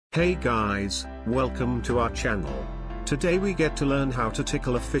Hey guys, welcome to our channel. Today we get to learn how to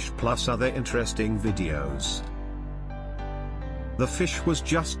tickle a fish plus other interesting videos. The fish was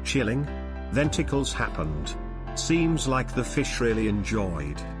just chilling, then tickles happened. Seems like the fish really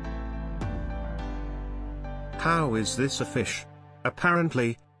enjoyed. How is this a fish?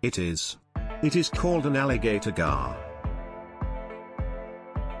 Apparently, it is. It is called an alligator gar.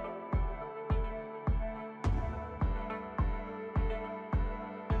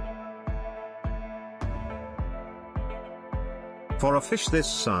 For a fish this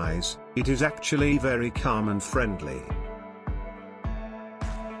size, it is actually very calm and friendly.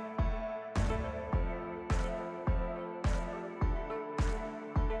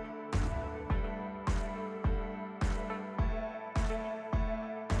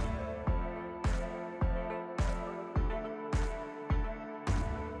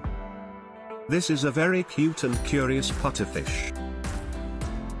 This is a very cute and curious pufferfish.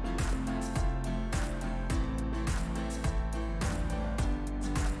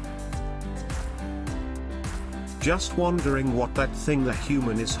 Just wondering what that thing the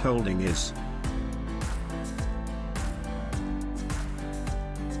human is holding is.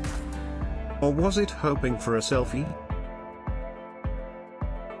 Or was it hoping for a selfie?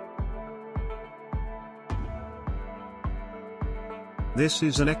 This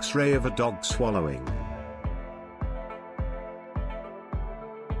is an X-ray of a dog swallowing.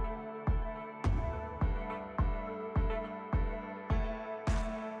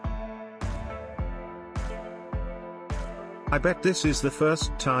 I bet this is the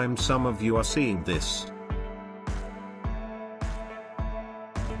first time some of you are seeing this.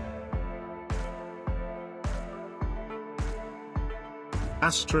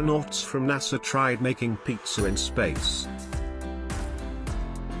 Astronauts from NASA tried making pizza in space.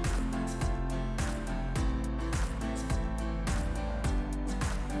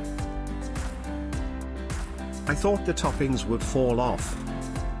 I thought the toppings would fall off.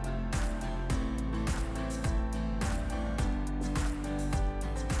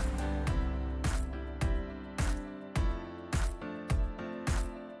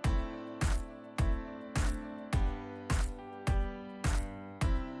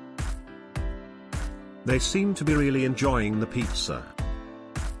 They seem to be really enjoying the pizza.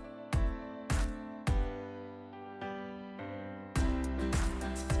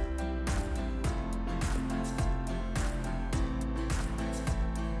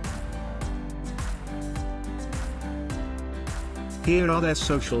 Here are their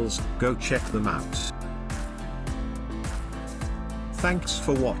socials, go check them out. Thanks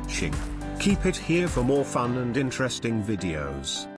for watching. Keep it here for more fun and interesting videos.